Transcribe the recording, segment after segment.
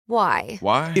Why?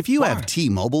 Why? If you have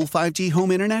T-Mobile 5G home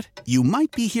internet, you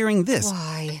might be hearing this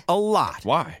Why? a lot.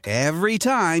 Why? Every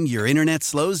time your internet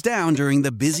slows down during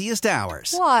the busiest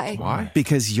hours. Why? Why?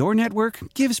 Because your network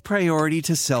gives priority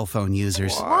to cell phone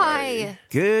users. Why?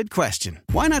 Good question.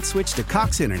 Why not switch to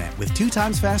Cox Internet with 2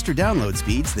 times faster download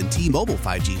speeds than T-Mobile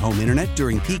 5G home internet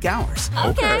during peak hours?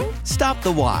 Okay. Stop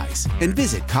the whys and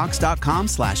visit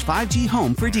cox.com/5G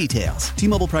home for details.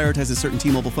 T-Mobile prioritizes certain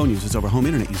T-Mobile phone users over home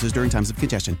internet users during times of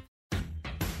congestion.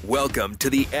 Welcome to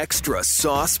the Extra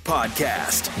Sauce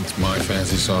Podcast. It's my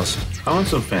fancy sauce. I want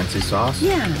some fancy sauce.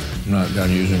 Yeah. I'm not done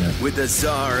using it. With the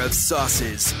czar of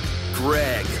sauces,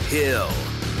 Greg Hill.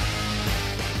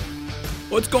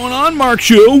 What's going on, Mark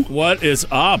Shue? What is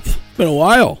up? It's been a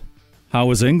while. How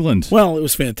was England? Well, it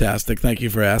was fantastic. Thank you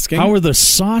for asking. How were the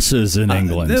sauces in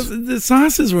England? The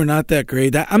sauces were not that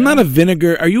great. I'm not a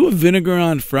vinegar. Are you a vinegar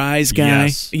on fries guy?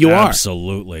 Yes, you are.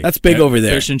 Absolutely. That's big over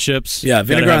there. Fish and chips. Yeah,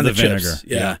 vinegar on the vinegar.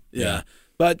 chips. Yeah.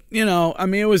 But it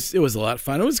was a lot of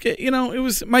fun. It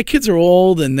was my kids are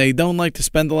old and they don't like to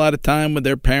spend a lot of time with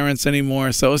their parents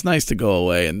anymore. So it was nice to go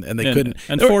away and they couldn't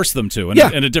force them to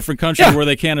in a different country where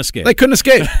they can't escape. They couldn't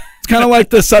escape. It's kind of like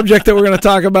the subject that we're going to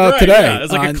talk about today. Yeah,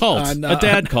 it's like a cult, a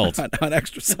dad cult. On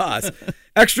Extra Sauce.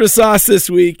 Extra Sauce this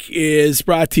week is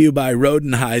brought to you by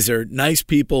Rodenheiser. Nice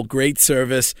people, great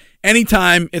service.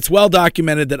 Anytime, it's well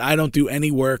documented that I don't do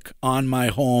any work on my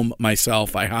home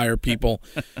myself. I hire people.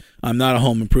 I'm not a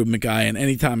home improvement guy, and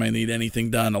anytime I need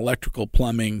anything done, electrical,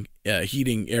 plumbing,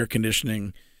 heating, air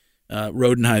conditioning,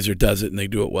 Rodenheiser does it, and they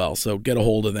do it well. So get a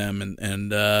hold of them,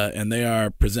 and they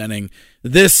are presenting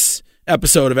this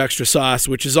episode of Extra Sauce,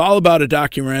 which is all about a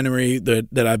documentary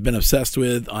that I've been obsessed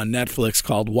with on Netflix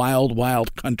called Wild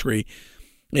Wild Country.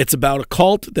 It's about a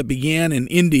cult that began in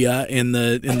India in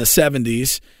the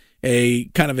 70s, a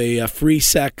kind of a free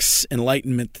sex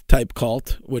enlightenment type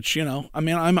cult, which,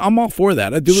 I'm all for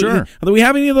that. Sure. Do we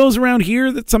have any of those around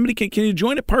here that somebody can you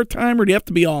join it part-time, or do you have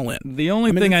to be all in? The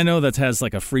only thing I know that has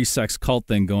like a free sex cult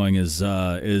thing going is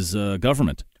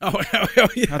government. Oh,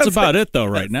 yes. That's about it though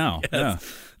right now.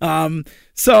 Yes. Yeah.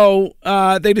 So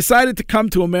they decided to come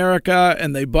to America,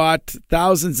 and they bought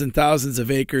thousands and thousands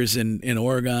of acres in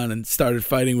Oregon and started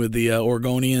fighting with the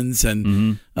Oregonians,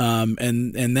 and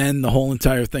then the whole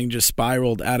entire thing just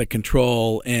spiraled out of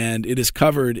control. And it is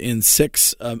covered in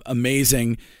 6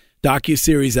 amazing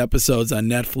docuseries episodes on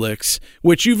Netflix,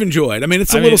 which you've enjoyed. I mean,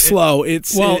 it's a little slow.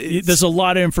 There's a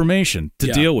lot of information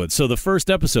to deal with. So the first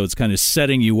episode's kind of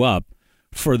setting you up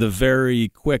for the very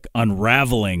quick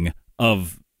unraveling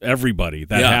of everybody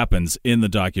that happens in the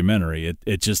documentary.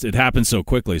 It happens so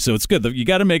quickly. So it's good. You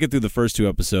got to make it through the first 2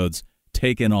 episodes,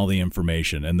 take in all the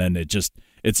information, and then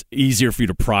it's easier for you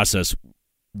to process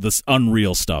this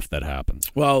unreal stuff that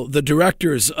happens. Well, the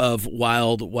directors of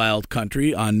Wild Wild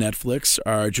Country on Netflix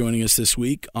are joining us this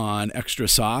week on Extra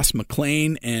Sauce,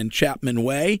 Maclain and Chapman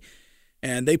Way.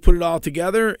 And they put it all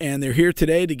together, and they're here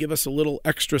today to give us a little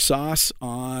extra sauce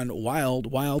on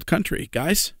Wild Wild Country.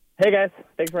 Guys? Hey, guys.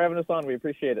 Thanks for having us on. We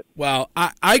appreciate it. Well,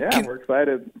 we're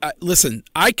excited. Listen,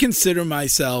 I consider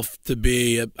myself to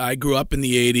be I grew up in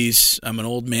the 80s. I'm an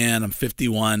old man. I'm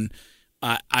 51.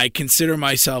 I consider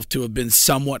myself to have been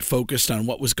somewhat focused on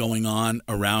what was going on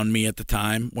around me at the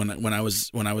time when I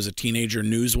was a teenager,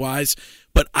 news-wise.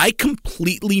 But I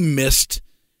completely missed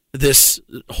this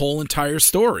whole entire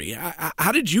story.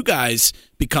 How did you guys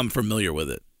become familiar with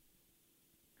it?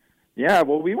 Yeah,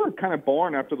 well, we were kind of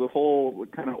born after the whole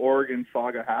kind of Oregon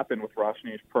saga happened with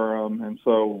Rajneeshpuram, and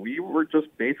so we were just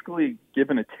basically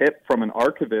given a tip from an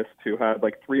archivist who had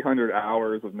like 300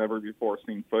 hours of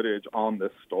never-before-seen footage on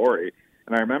this story.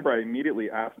 And I remember I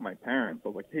immediately asked my parents, I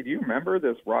was like, hey, do you remember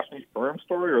this Rajneeshpuram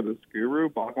story or this guru,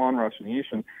 Bhagwan Rajneesh?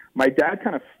 And my dad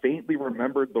kind of faintly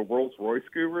remembered the Rolls-Royce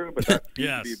guru, but that seemed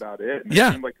to be about it. And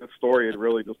it seemed like the story had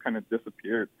really just kind of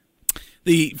disappeared.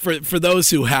 For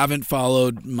those who haven't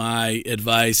followed my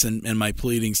advice and my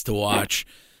pleadings to watch,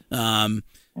 he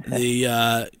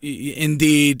had,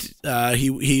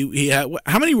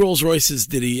 how many Rolls Royces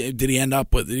did he end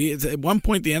up with? At one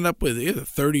point, they end up with either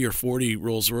 30 or 40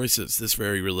 Rolls Royces. This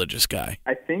very religious guy.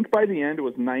 I think by the end it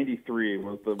was 93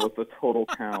 was the total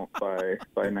count by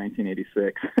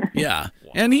 1986. Yeah,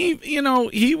 wow. And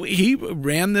he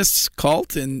ran this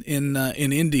cult in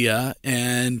India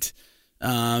and.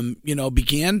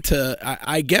 Began to,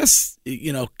 I guess,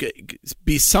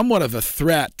 be somewhat of a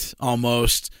threat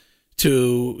almost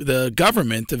to the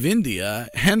government of India,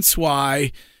 hence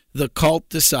why the cult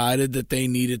decided that they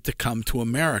needed to come to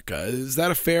America. Is that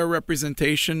a fair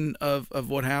representation of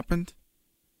what happened?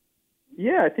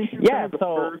 Yeah, I think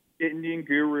Indian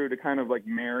guru to kind of like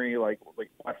marry like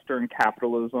Western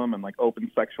capitalism and like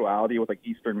open sexuality with like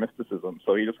Eastern mysticism.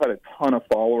 So he just had a ton of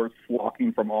followers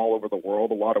flocking from all over the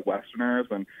world, a lot of Westerners,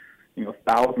 and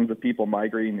thousands of people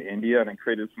migrating to India, and it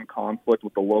created some conflict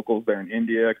with the locals there in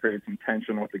India, created some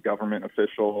tension with the government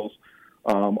officials.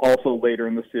 Also later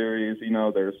in the series,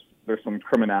 there's some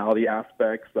criminality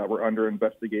aspects that were under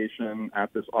investigation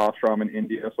at this ashram in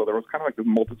India. So there was kind of like this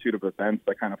multitude of events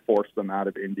that kind of forced them out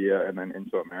of India and then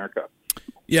into America.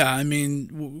 Yeah, I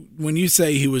mean, when you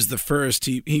say he was the first,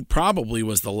 he probably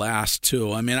was the last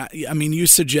too. I mean, you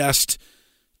suggest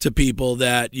to people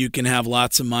that you can have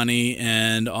lots of money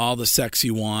and all the sex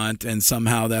you want, and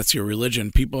somehow that's your religion.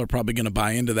 People are probably going to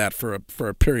buy into that for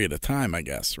a period of time, I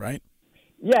guess, right?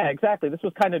 Yeah, exactly. This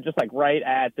was kind of just like right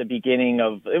at the beginning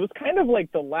of, it was kind of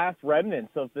like the last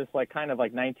remnants of this like kind of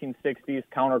like 1960s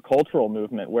countercultural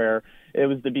movement, where it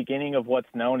was the beginning of what's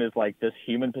known as like this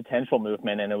human potential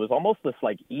movement. And it was almost this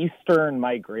like Eastern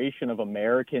migration of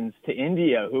Americans to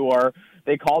India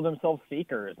they call themselves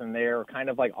seekers, and they're kind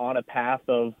of like on a path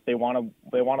of, they want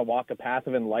to walk a path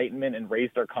of enlightenment and raise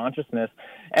their consciousness.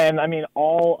 And I mean,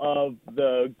 all of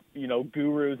the,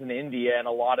 gurus in India and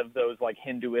a lot of those like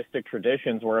Hinduistic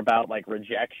traditions were about like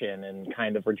rejection and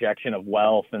kind of rejection of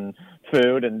wealth and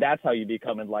food, and that's how you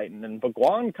become enlightened. And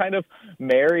Bhagwan kind of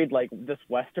married like this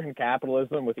Western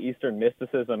capitalism with Eastern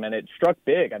mysticism, and it struck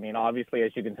big. I mean, obviously,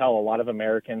 as you can tell, a lot of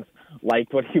Americans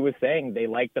liked what he was saying. They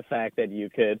liked the fact that you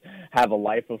could have a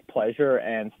life of pleasure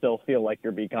and still feel like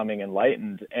you're becoming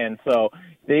enlightened. And so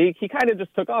he kind of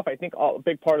just took off. I think a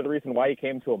big part of the reason why he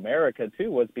came to America too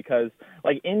was because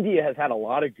like India has had a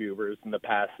lot of gurus in the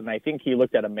past, and I think he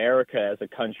looked at America as a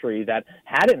country that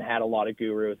hadn't had a lot of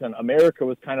gurus, and America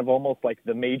was kind of almost like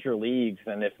the major leagues.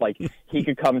 And if like he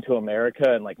could come to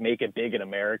America and like make it big in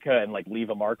America and like leave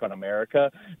a mark on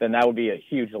America, then that would be a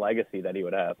huge legacy that he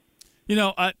would have.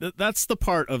 That's the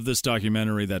part of this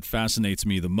documentary that fascinates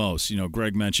me the most.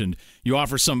 Greg mentioned you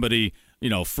offer somebody,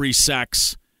 free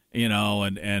sex,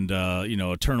 and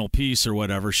eternal peace or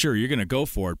whatever. Sure, you're going to go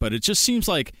for it. But it just seems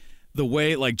like the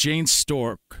way, like Jane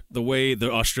Stork, the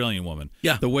Australian woman,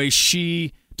 the way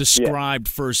she described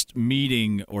first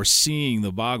meeting or seeing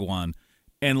the Bhagwan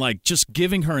and like just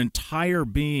giving her entire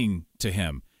being to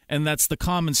him. And that's the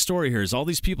common story here is all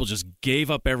these people just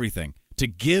gave up everything to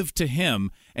give to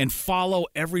him and follow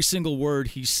every single word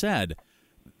he said.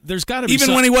 There's got to be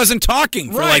even when he wasn't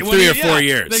talking for like 3 or 4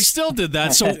 years. They still did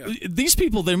that. So these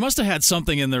people, they must have had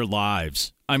something in their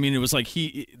lives. I mean, it was like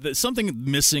something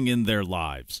missing in their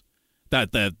lives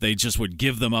that they just would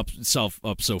give themselves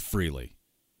up so freely.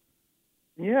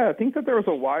 Yeah, I think that there was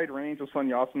a wide range of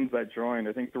sannyasins that joined.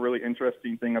 I think the really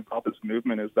interesting thing about this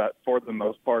movement is that for the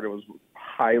most part, it was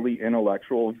highly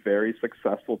intellectual, very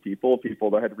successful people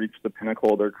that had reached the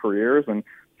pinnacle of their careers and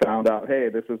found out, hey,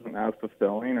 this isn't as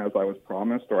fulfilling as I was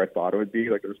promised or I thought it would be.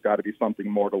 Like, there's got to be something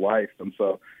more to life. And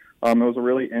so it was a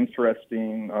really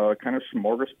interesting kind of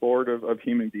smorgasbord of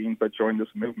human beings that joined this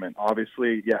movement.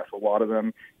 Obviously, yes, a lot of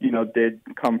them, did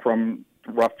come from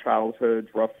rough childhoods,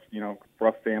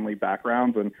 rough family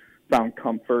backgrounds, and found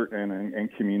comfort and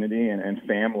community and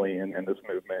family in this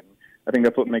movement. I think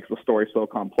that's what makes the story so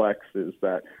complex is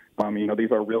that,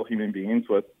 these are real human beings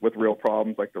with real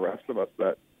problems like the rest of us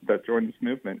that joined this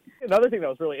movement. Another thing that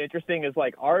was really interesting is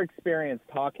like our experience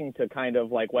talking to kind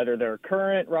of like whether they're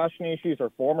current Rajneeshis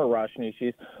or former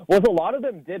Rajneeshis was a lot of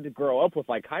them did grow up with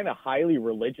like kind of highly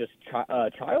religious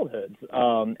childhoods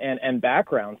and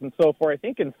backgrounds. And so I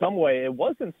think in some way it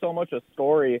wasn't so much a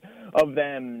story of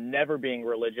them never being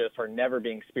religious or never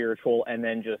being spiritual and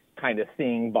then just kind of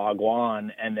seeing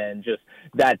Bhagwan and then just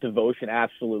that devotion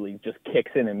absolutely just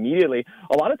kicks in immediately.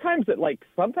 A lot of times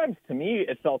sometimes to me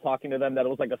it felt talking to them that it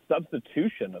was like a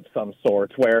substitution of some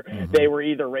sort where they were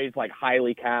either raised like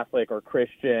highly Catholic or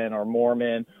Christian or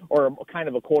Mormon or kind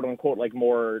of a quote unquote like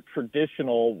more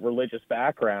traditional religious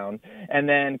background and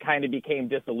then kind of became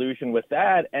disillusioned with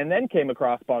that and then came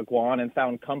across Bhagwan and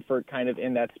found comfort kind of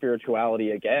in that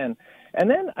spirituality again. And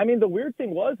then, I mean, the weird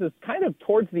thing is kind of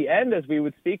towards the end as we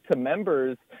would speak to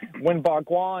members, when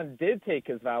Bhagwan did take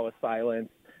his vow of silence,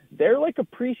 their like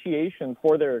appreciation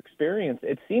for their experience,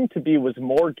 it seemed to be was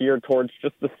more geared towards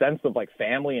just the sense of like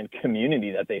family and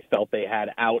community that they felt they had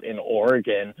out in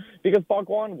Oregon because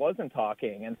Bhagwan wasn't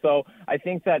talking. And so I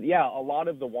think that, a lot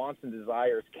of the wants and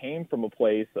desires came from a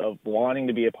place of wanting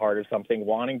to be a part of something,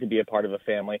 wanting to be a part of a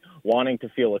family, wanting to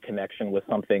feel a connection with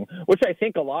something, which I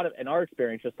think a lot of, in our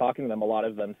experience, just talking to them, a lot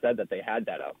of them said that they had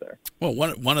that out there. Well,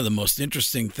 one of the most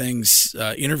interesting things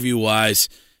interview-wise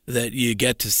that you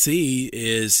get to see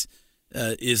is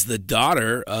is the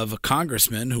daughter of a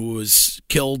congressman who was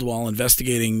killed while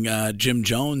investigating Jim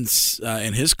Jones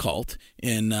and his cult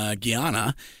in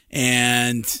Guyana,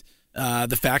 and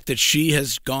the fact that she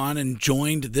has gone and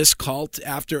joined this cult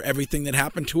after everything that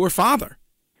happened to her father.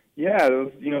 Yeah,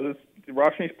 this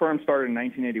Rajneesh Purim started in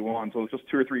 1981, so it was just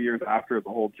 2 or 3 years after the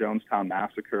whole Jonestown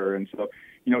massacre. And so,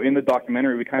 in the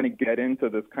documentary, we kind of get into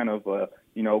this kind of,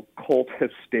 cult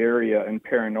hysteria and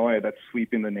paranoia that's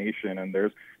sweeping the nation. And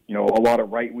there's, a lot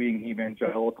of right-wing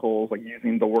evangelicals like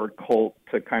using the word cult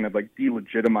to kind of like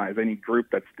delegitimize any group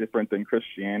that's different than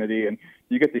Christianity. And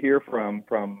you get to hear from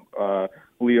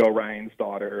Leo Ryan's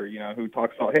daughter, who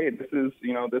talks about, hey, this is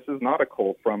not a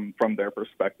cult from their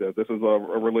perspective. This is a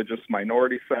religious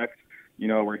minority sect.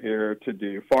 We're here to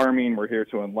do farming. We're here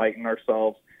to enlighten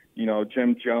ourselves.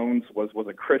 Jim Jones was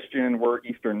a Christian. We're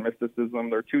Eastern mysticism.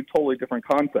 They're two totally different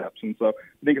concepts. And so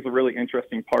I think it's a really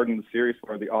interesting part in the series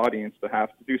for the audience to have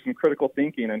to do some critical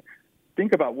thinking and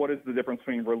think about what is the difference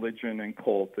between religion and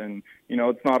cult. And,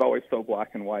 it's not always so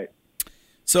black and white.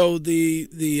 So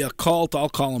the cult, I'll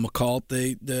call them a cult.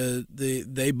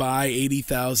 They buy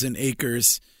 80,000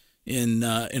 acres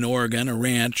in Oregon, a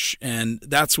ranch, and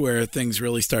that's where things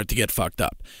really start to get fucked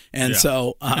up. And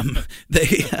so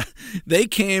they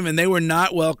came and they were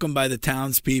not welcomed by the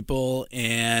townspeople,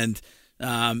 and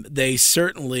they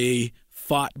certainly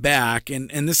fought back.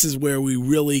 And this is where we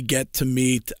really get to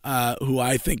meet who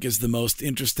I think is the most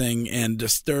interesting and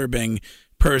disturbing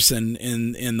person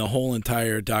in the whole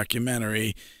entire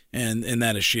documentary. And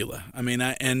that is Sheila. I mean,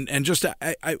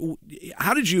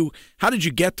 how did you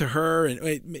get to her?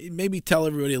 And maybe tell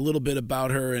everybody a little bit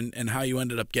about her and how you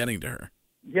ended up getting to her.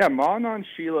 Yeah, Maanan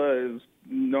Sheila is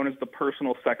known as the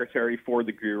personal secretary for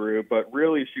the guru, but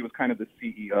really she was kind of the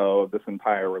CEO of this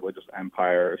entire religious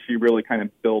empire. She really kind of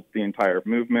built the entire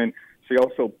movement. She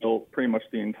also built pretty much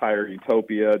the entire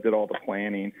utopia, did all the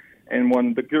planning. And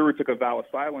when the guru took a vow of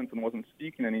silence and wasn't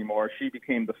speaking anymore, she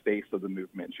became the face of the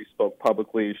movement. She spoke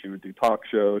publicly. She would do talk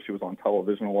shows. She was on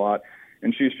television a lot.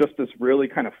 And she's just this really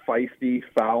kind of feisty,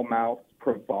 foul-mouthed,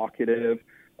 provocative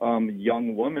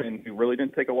young woman who really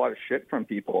didn't take a lot of shit from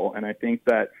people. And I think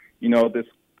that, this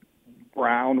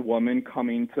brown woman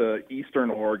coming to Eastern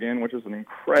Oregon, which is an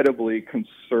incredibly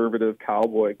conservative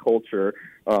cowboy culture.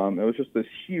 It was just this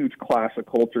huge clash of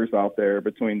cultures out there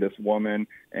between this woman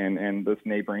and this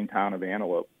neighboring town of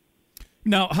Antelope.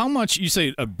 Now, how much, you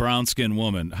say a brown-skinned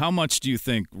woman, how much do you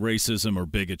think racism or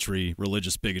bigotry,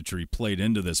 religious bigotry, played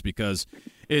into this? Because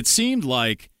it seemed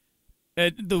like,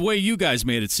 the way you guys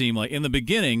made it seem like, in the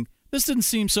beginning, this didn't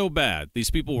seem so bad.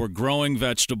 These people were growing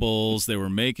vegetables. They were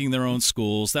making their own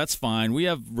schools. That's fine. We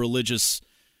have religious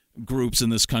groups in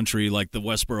this country like the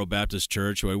Westboro Baptist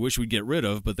Church, who I wish we'd get rid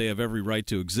of, but they have every right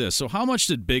to exist. So how much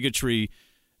did bigotry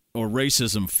or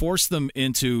racism force them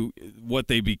into what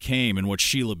they became and what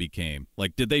Sheila became?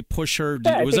 Like, did they push her?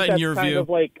 Was that in your view?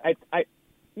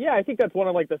 Yeah, I think that's one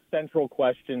of the central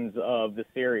questions of the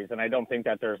series, and I don't think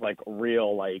that there's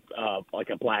real a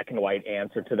black and white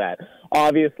answer to that.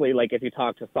 Obviously, if you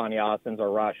talk to sannyasins or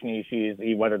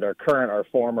Rajneeshis, whether they're current or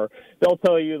former, they'll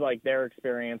tell you their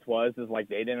experience is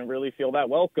they didn't really feel that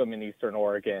welcome in Eastern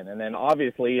Oregon. And then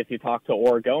obviously, if you talk to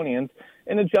Oregonians,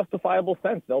 in a justifiable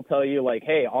sense, they'll tell you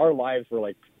hey, our lives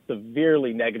were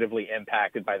severely negatively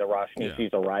impacted by the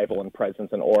Rajneeshis' arrival and presence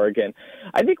in Oregon.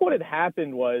 I think what had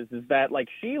happened is that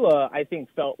Sheila, I think,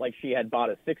 felt like she had bought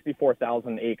a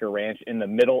 64,000 acre ranch in the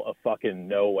middle of fucking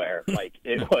nowhere.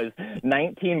 It was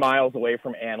 19 miles away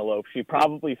from Antelope. She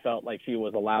probably felt like she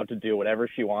was allowed to do whatever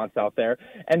she wants out there,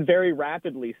 and very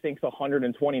rapidly sinks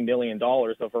 $120 million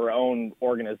of her own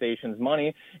organization's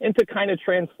money into kind of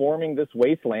transforming this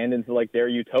wasteland into their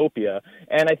utopia.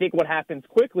 And I think what happens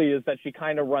quickly is that she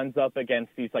kind of runs up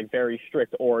against these very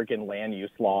strict Oregon land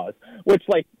use laws, which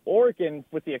Oregon,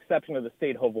 with the exception of the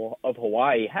state of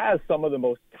Hawaii, has some of the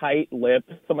most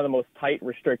tight-lipped, some of the most tight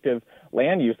restrictive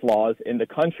land use laws in the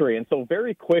country. And so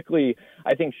very quickly,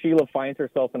 I think Sheila finds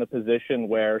herself in a position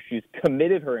where she's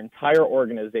committed her entire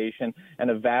organization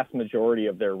and a vast majority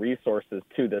of their resources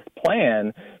to this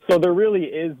plan. So there really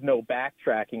is no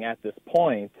backtracking at this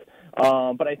point.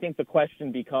 But I think the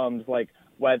question becomes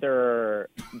whether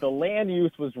the land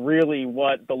use was really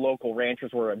what the local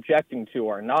ranchers were objecting to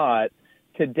or not.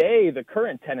 today, the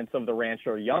current tenants of the ranch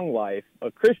are Young Life,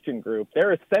 a Christian group.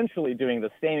 They're essentially doing the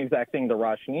same exact thing the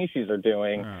Roshnishis are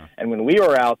doing. And when we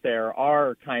were out there,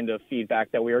 our kind of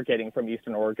feedback that we were getting from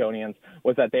Eastern Oregonians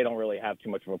was that they don't really have too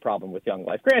much of a problem with Young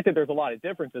Life. Granted, there's a lot of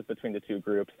differences between the two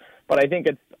groups, but I think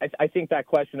I think that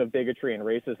question of bigotry and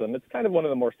racism, it's kind of one of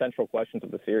the more central questions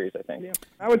of the series, I think. Yeah.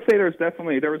 I would say there was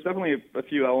definitely a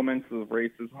few elements of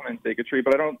racism and bigotry,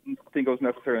 but I don't think it was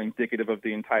necessarily indicative of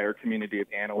the entire community of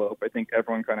Antelope. I think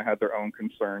everyone kind of had their own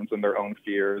concerns and their own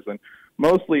fears, and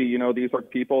mostly, these are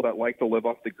people that like to live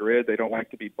off the grid. They don't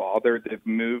like to be bothered. They've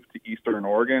moved to Eastern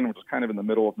Oregon, which is kind of in the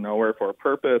middle of nowhere, for a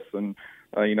purpose, and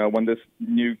when this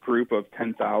new group of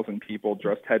 10,000 people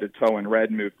dressed head to toe in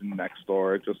red moved in next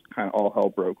door, it just kind of all hell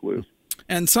broke loose.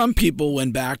 And some people,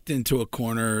 when backed into a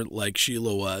corner like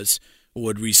Sheila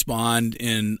would respond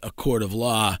in a court of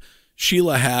law.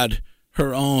 Sheila had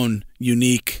her own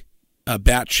unique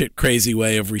batshit crazy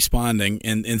way of responding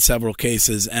in several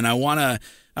cases, and I want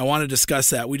to discuss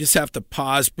that. We just have to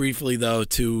pause briefly, though,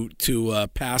 to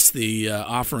pass the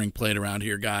offering plate around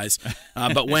here, guys.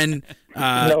 But when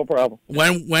no problem.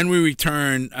 When we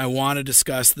return, I want to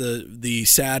discuss the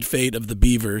sad fate of the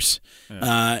beavers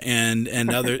and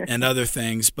other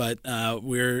things. But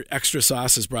we're Extra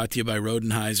Sauce is brought to you by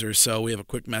Rodenheiser, so we have a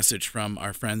quick message from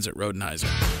our friends at Rodenheiser.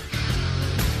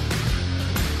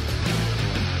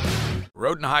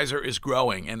 Rodenheiser is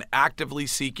growing and actively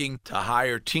seeking to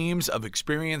hire teams of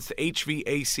experienced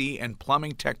HVAC and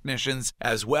plumbing technicians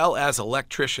as well as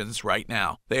electricians right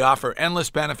now. They offer endless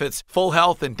benefits, full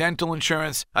health and dental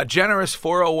insurance, a generous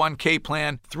 401k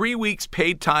plan, 3 weeks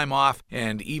paid time off,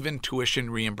 and even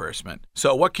tuition reimbursement.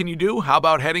 So what can you do? How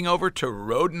about heading over to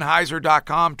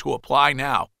Rodenheiser.com to apply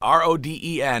now?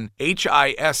 RODENHISER.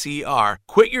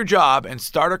 Quit your job and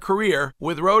start a career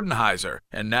with Rodenheiser.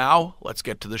 And now, let's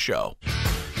get to the show.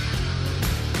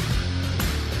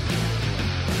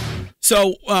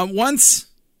 So once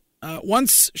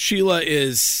Sheila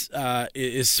is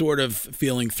sort of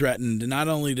feeling threatened, not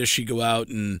only does she go out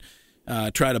and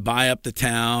try to buy up the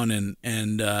town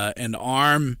and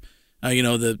arm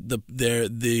the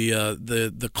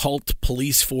cult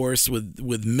police force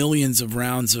with millions of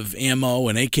rounds of ammo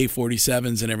and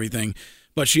AK-47s and everything,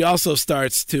 but she also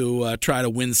starts to try to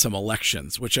win some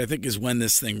elections, which I think is when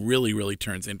this thing really, really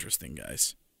turns interesting,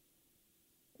 guys.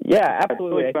 Yeah,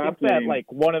 absolutely. I think that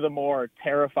one of the more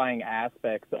terrifying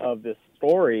aspects of this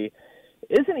story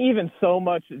isn't even so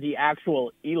much the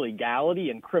actual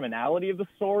illegality and criminality of the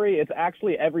story. It's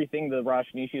actually everything the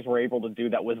Roshnishis were able to do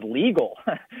that was legal.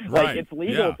 Right. It's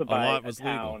legal to buy a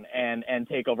town and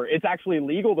take over. It's actually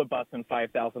legal to bust in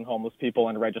 5,000 homeless people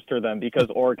and register them because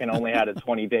Oregon only had a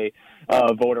 20-day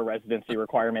voter residency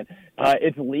requirement.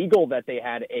 It's legal that they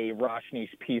had a Roshnish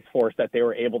peace force that they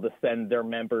were able to send their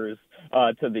members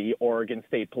to the Oregon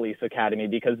State Police Academy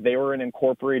because they were an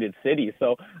incorporated city.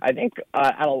 So I think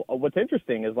what's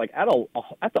interesting is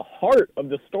at the heart of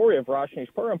the story of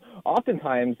Roshnishpuram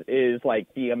oftentimes is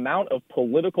the amount of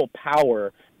political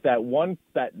power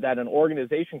that an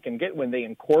organization can get when they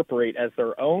incorporate as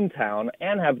their own town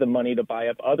and have the money to buy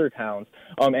up other towns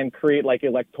and create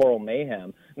electoral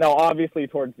mayhem. Now, obviously,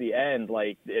 towards the end,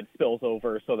 it spills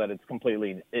over so that it's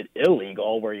completely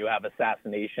illegal, where you have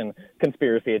assassination,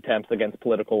 conspiracy attempts against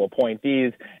political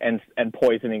appointees, and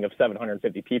poisoning of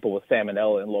 750 people with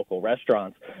salmonella in local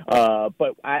restaurants.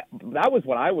 But that was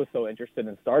what I was so interested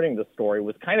in starting the story,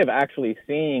 was kind of actually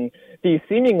seeing these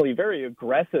seemingly very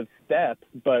aggressive steps,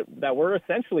 but that were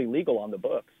essentially legal on the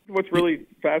books. What's really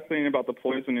fascinating about the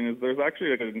poisoning is there's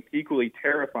actually an equally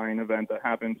terrifying event that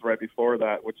happens right before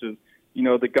that, which is,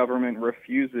 the government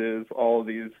refuses all of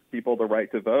these people the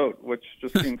right to vote, which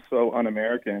just seems so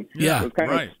un-American. Yeah, it was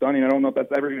kind of stunning. I don't know if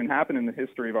that's ever even happened in the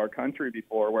history of our country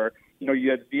before, where,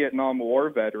 you had Vietnam War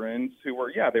veterans who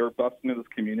were, they were bused into this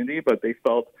community, but they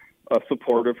felt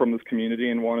supportive from this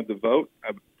community and wanted to vote,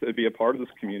 to be a part of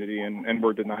this community, and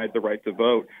were denied the right to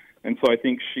vote. And so I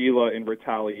think Sheila, in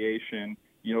retaliation,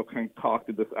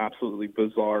 concocted this absolutely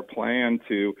bizarre plan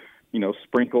to,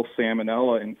 sprinkle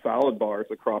salmonella in salad bars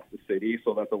across the city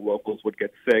so that the locals would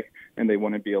get sick and they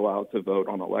wouldn't be allowed to vote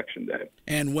on Election Day.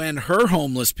 And when her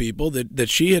homeless people that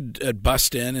she had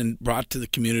bussed in and brought to the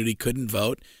community couldn't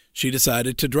vote, she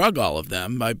decided to drug all of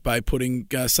them by putting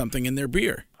something in their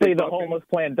beer. say the homeless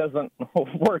plan doesn't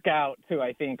work out to,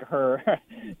 I think, her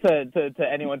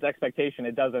to anyone's expectation.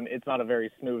 It's not a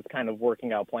very smooth kind of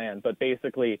working out plan. But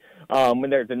basically, when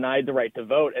they're denied the right to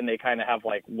vote, and they kind of have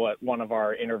like what one of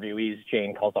our interviewees,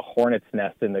 Jane, calls a hornet's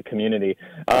nest in the community.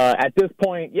 At this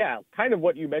point, yeah, kind of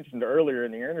what you mentioned earlier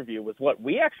in the interview was what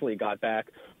we actually got back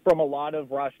from a lot of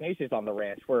Rajneeshis on the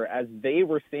ranch, where as they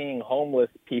were seeing homeless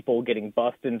people getting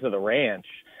bussed into the ranch,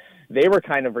 they were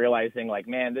kind of realizing, like,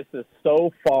 man, this is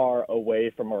so far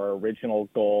away from our original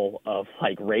goal of,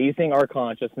 like, raising our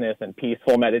consciousness and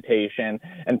peaceful meditation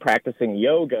and practicing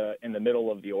yoga in the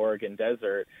middle of the Oregon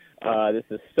desert. This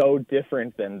is so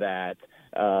different than that.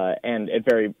 And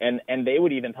they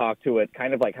would even talk to it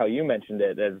kind of like how you mentioned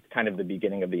it as kind of the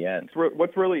beginning of the end.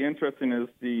 What's really interesting is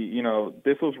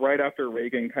this was right after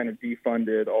Reagan kind of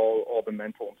defunded all the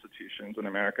mental institutions in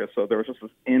America. So there was just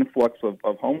this influx of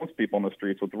homeless people in the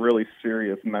streets with really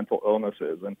serious mental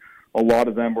illnesses. And a lot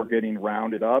of them were getting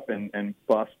rounded up and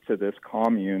bused to this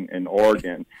commune in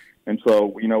Oregon. And so,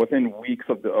 within weeks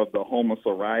of the homeless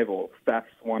arrival,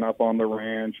 thefts went up on the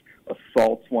ranch,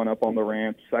 assaults went up on the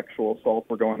ranch, sexual assaults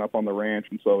were going up on the ranch.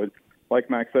 And so,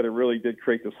 like Max said, it really did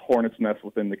create this hornet's nest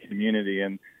within the community.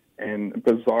 And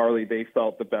bizarrely, they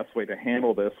felt the best way to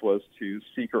handle this was to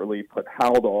secretly put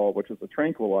Haldol, which is a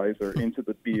tranquilizer, into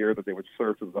the beer that they would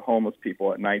serve to the homeless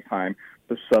people at nighttime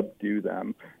to subdue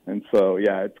them. And so,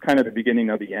 yeah, it's kind of the beginning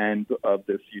of the end of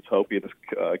this utopia, this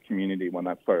community when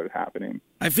that started happening.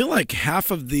 I feel like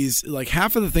half of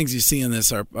the things you see in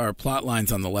this are plot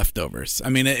lines on The Leftovers. I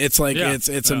mean, it's like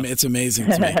it's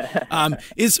amazing to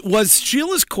me. Was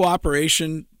Sheila's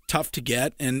cooperation tough to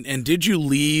get, and did you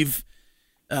leave?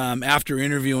 After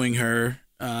interviewing her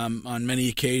on many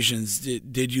occasions,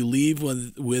 did you leave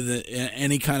with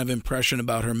any kind of impression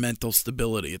about her mental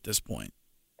stability at this point?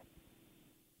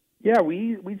 Yeah,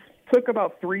 we took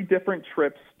about 3 different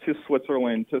trips to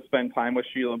Switzerland to spend time with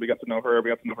Sheila. We got to know her.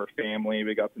 We got to know her family.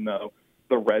 We got to know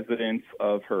the residents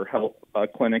of her health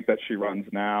clinic that she runs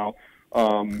now.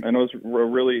 And it was a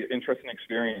really interesting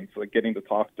experience, like getting to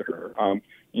talk to her.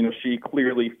 She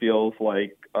clearly feels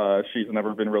like she's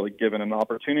never been really given an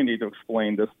opportunity to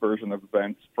explain this version of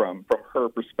events from her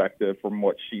perspective, from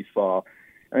what she saw.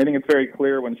 And I think it's very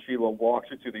clear when Sheila walks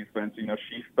you through these events,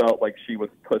 she felt like she was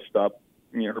pushed up,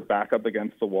 her back up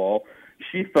against the wall.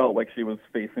 She felt like she was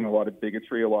facing a lot of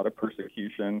bigotry, a lot of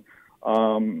persecution.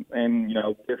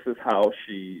 This is how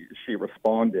she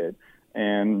responded.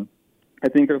 And I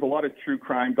think there's a lot of true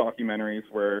crime documentaries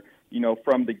where,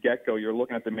 from the get-go, you're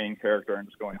looking at the main character and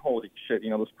just going, holy shit,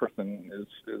 this person is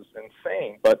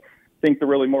insane. But I think the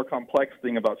really more complex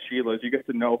thing about Sheila is you get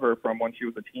to know her from when she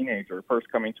was a teenager,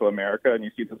 first coming to America, and you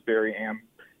see this very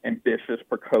ambitious,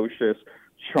 precocious,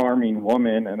 charming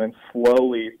woman, and then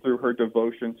slowly, through her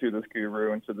devotion to this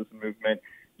guru and to this movement,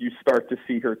 you start to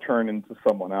see her turn into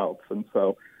someone else. And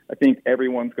so I think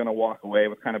everyone's going to walk away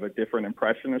with kind of a different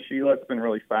impression of Sheila. It's been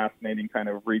really fascinating kind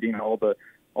of reading all the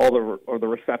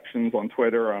receptions on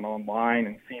Twitter and online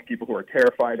and seeing people who are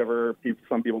terrified of her.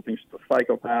 Some people think she's a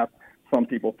psychopath. Some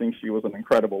people think she was an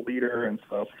incredible leader. And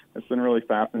so it's been really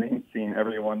fascinating seeing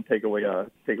everyone take away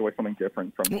something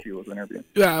different from Sheila's interview.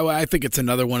 Yeah, well, I think it's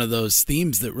another one of those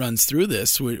themes that runs through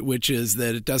this, which is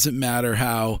that it doesn't matter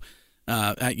how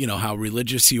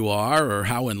religious you are or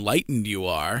how enlightened you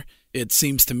are. It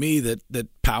seems to me that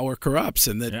power corrupts,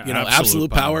 and that absolute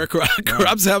power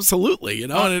corrupts absolutely.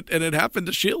 And it happened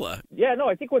to Sheila. Yeah, no,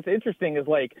 I think what's interesting is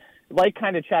like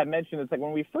kind of Chad mentioned, it's like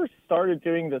when we first started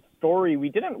doing this story, we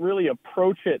didn't really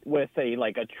approach it with a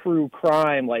true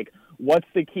crime, like what's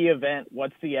the key event,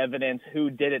 what's the evidence,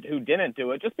 who did it, who didn't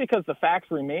do it, just because the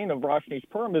facts remain of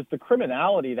Rajneeshpuram is the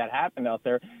criminality that happened out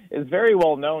there is very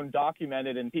well known,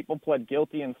 documented, and people pled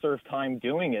guilty and served time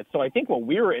doing it. So I think what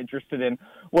we were interested in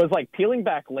was like peeling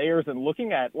back layers and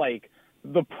looking at like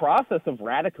the process of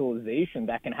radicalization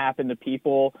that can happen to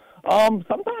people,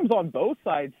 sometimes on both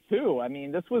sides too. I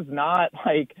mean, this was not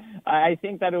like, I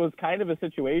think that it was kind of a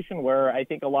situation where I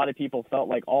think a lot of people felt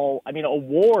like a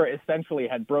war essentially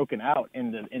had broken out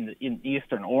in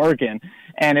Eastern Oregon.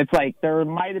 And it's like, there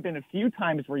might have been a few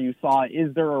times where you saw,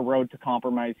 is there a road to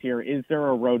compromise here? Is there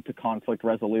a road to conflict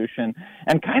resolution?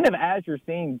 And kind of as you're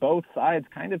seeing both sides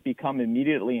kind of become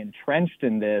immediately entrenched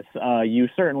in this, you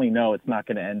certainly know it's not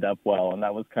going to end up well. And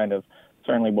that was kind of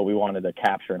certainly what we wanted to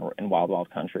capture in Wild Wild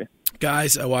Country.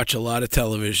 Guys, I watch a lot of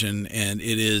television, and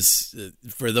it is,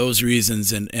 for those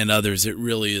reasons and others, it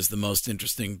really is the most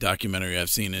interesting documentary I've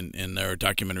seen or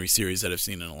documentary series that I've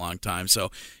seen in a long time.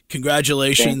 So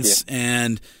congratulations,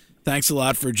 and Thanks a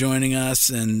lot for joining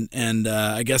us, and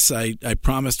I guess I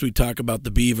promised we'd talk about the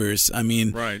Beavers. I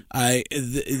mean, right?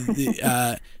 Just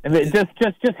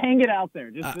hang it out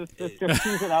there. Just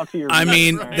choose it out to your. I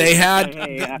mean, they had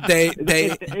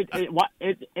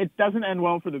it doesn't end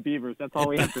well for the Beavers. That's all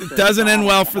we have to say. It doesn't end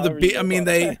well for the I mean,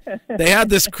 they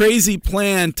had this crazy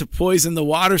plan to poison the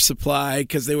water supply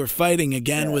because they were fighting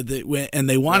again with it, and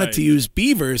they wanted to use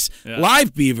beavers,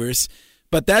 live beavers,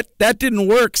 but that didn't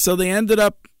work. So they ended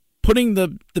up putting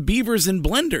the beavers in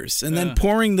blenders and then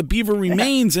pouring the beaver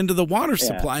remains into the water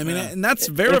supply. I mean, and that's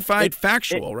verified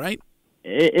factual, right?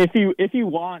 If you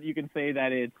want, you can say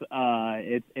that it's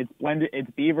blended.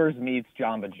 It's beavers meets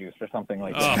Jamba Juice or something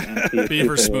like that.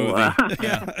 Beaver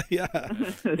smoothie. Yeah.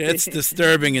 It's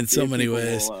disturbing in so many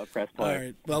ways. All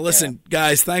right. Well, listen,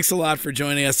 guys, thanks a lot for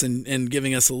joining us and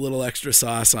giving us a little extra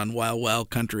sauce on Wild Wild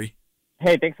Country.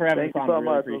 Hey, thanks for having us on. Thank you so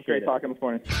much. It was great talking this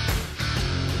morning.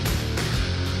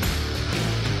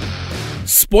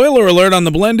 Spoiler alert on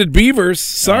the blended beavers.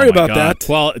 Sorry about that.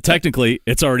 Well, technically,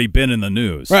 it's already been in the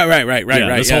news. Right.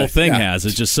 This whole thing has.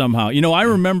 It's just somehow. I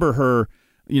remember her,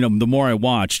 the more I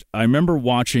watched, I remember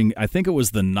watching, I think it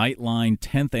was the Nightline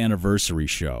 10th anniversary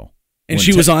show. And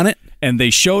she was on it? And they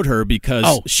showed her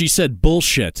because she said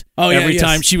bullshit every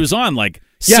time she was on, like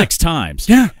 6 times.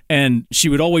 Yeah. And she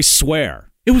would always swear.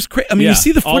 It was crazy. I mean, you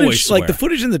see the footage, like the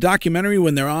footage in the documentary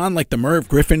when they're on like the Merv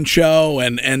Griffin show,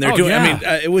 and they're doing. Yeah. I mean,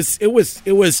 it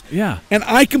was. Yeah. And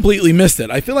I completely missed it.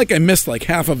 I feel like I missed like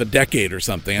half of a decade or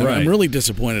something. Right. I'm really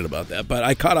disappointed about that, but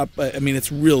I caught up. I mean,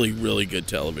 it's really, really good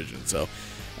television. So,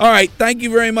 all right, thank you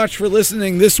very much for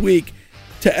listening this week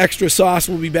to Extra Sauce.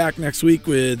 We'll be back next week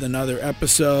with another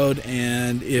episode.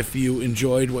 And if you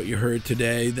enjoyed what you heard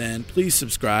today, then please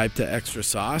subscribe to Extra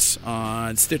Sauce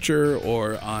on Stitcher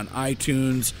or on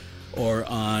iTunes or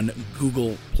on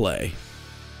Google Play.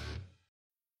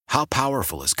 How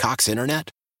powerful is Cox Internet?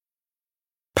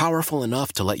 Powerful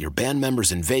enough to let your band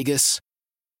members in Vegas,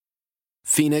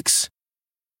 Phoenix,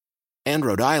 and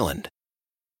Rhode Island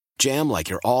jam like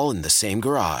you're all in the same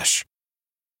garage.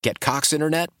 Get Cox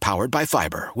Internet powered by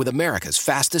fiber with America's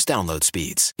fastest download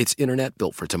speeds. It's internet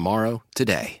built for tomorrow,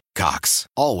 today. Cox,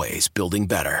 always building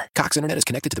better. Cox Internet is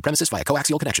connected to the premises via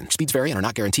coaxial connection. Speeds vary and are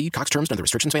not guaranteed. Cox terms and other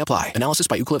restrictions may apply. Analysis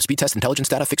by Ookla of Speed Test Intelligence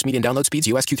Data. Fixed median download speeds.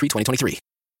 US Q3 2023.